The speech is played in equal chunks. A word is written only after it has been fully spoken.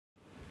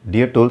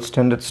Dear 12th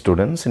standard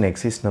students, in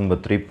exercise number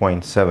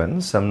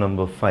 3.7, sum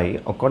number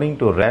 5, according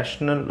to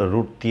rational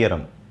root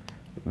theorem,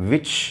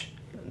 which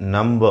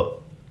number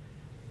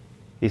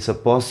is a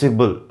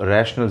possible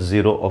rational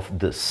zero of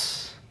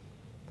this?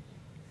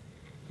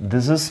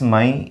 This is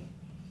my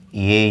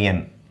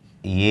an.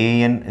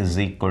 An is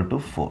equal to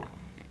 4.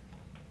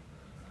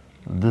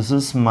 This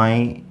is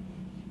my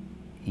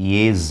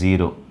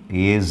a0.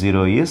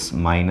 a0 is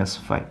minus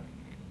 5.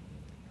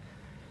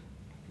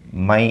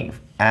 My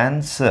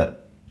answer,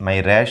 my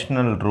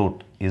rational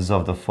root is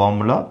of the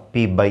formula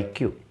P by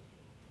Q.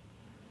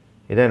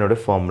 This is the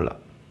formula.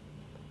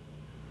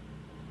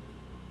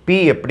 P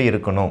எப்படி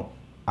இருக்கணும்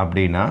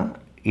அப்படினா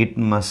it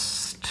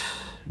must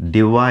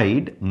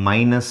divide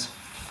minus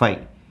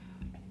 5.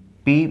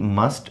 P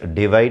must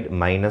divide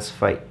minus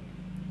 5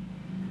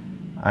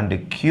 and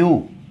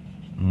Q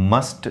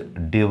must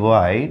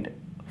divide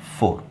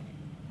 4.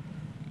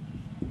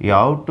 You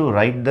have to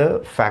write the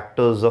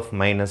factors of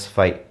minus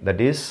 5. That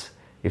is,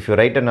 if you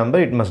write a number,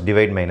 it must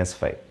divide minus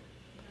 5.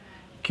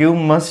 Q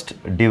must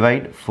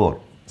divide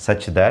 4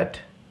 such that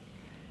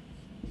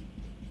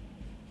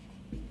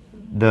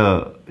the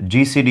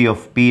GCD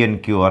of P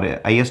and Q, or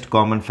highest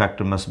common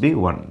factor, must be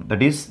 1.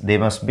 That is, they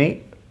must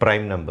be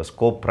prime numbers,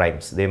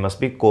 co-primes. They must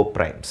be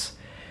co-primes.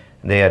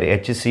 Their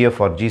HCF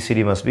or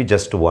GCD must be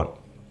just 1.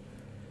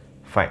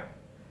 Fine.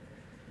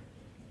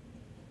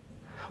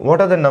 What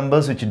are the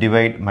numbers which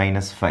divide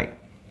minus 5?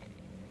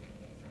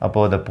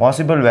 Upon the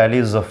possible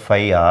values of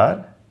 5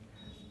 are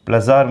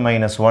plus or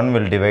minus 1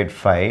 will divide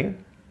 5,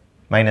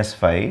 minus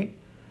 5,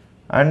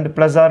 and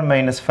plus or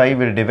minus 5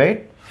 will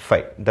divide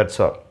 5. That's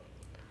all.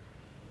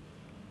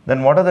 Then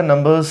what are the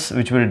numbers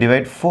which will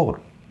divide 4?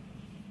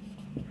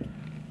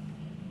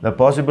 The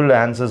possible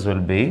answers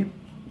will be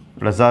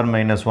plus or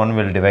minus 1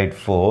 will divide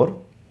 4,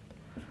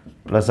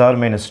 plus or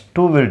minus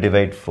 2 will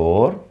divide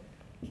 4,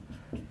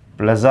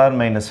 plus or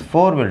minus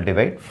 4 will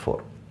divide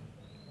 4.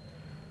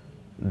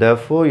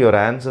 Therefore, your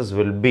answers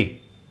will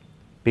be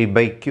P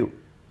by Q,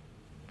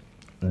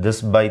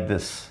 this by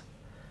this,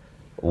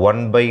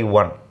 1 by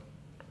 1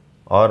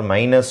 or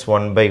minus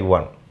 1 by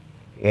 1.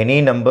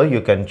 Any number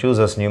you can choose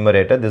as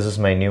numerator. This is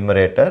my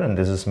numerator and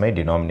this is my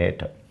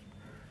denominator.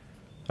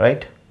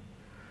 Right?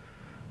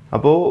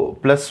 Appo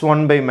plus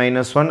 1 by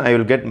minus 1, I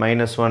will get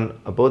minus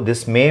 1. Appo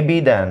this may be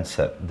the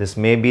answer. This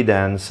may be the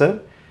answer.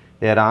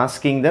 They are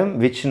asking them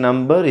which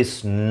number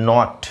is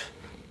not.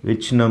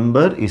 Which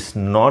number is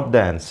not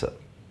the answer.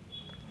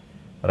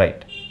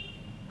 Right.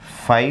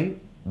 5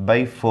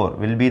 by 4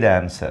 will be the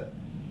answer.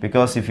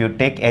 Because if you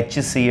take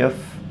HCF,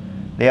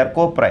 they are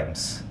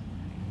co-primes.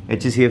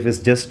 HCF is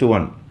just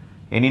 1.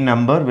 Any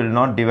number will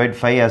not divide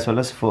 5 as well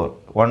as 4.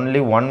 Only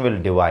 1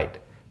 will divide.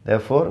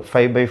 Therefore,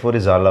 5 by 4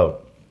 is allowed.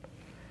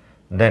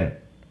 Then,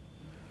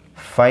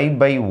 5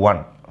 by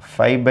 1.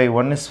 5 by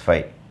 1 is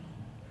 5.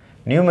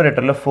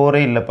 Numerator la 4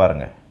 illa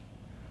parunga.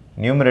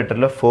 Numerator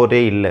la 4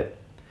 illa.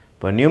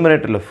 But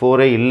numerator la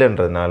 4 illa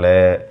என்றதுனால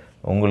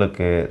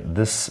உங்களுக்கு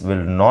this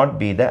will not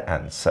be the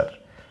answer.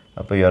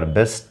 அப்போ your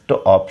best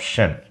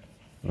option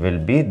will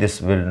be, this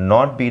will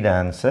not be the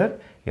answer.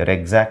 Your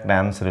exact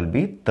answer will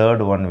be, third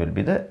one will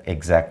be the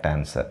exact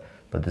answer.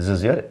 But this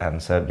is your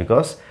answer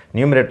because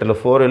numerator la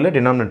 4 illa,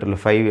 denominator la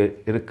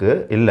 5 irukku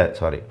illa,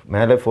 sorry.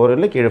 மேலே 4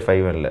 illa, கீழே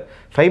 5 illa.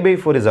 5 by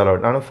 4 is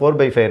allowed. ஆனால் 4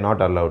 by 5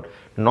 not allowed.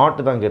 Not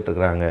தான்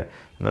கேட்டிருக்காங்க.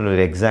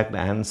 The exact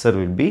answer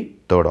will be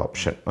third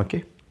option.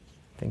 Okay.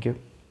 Thank you.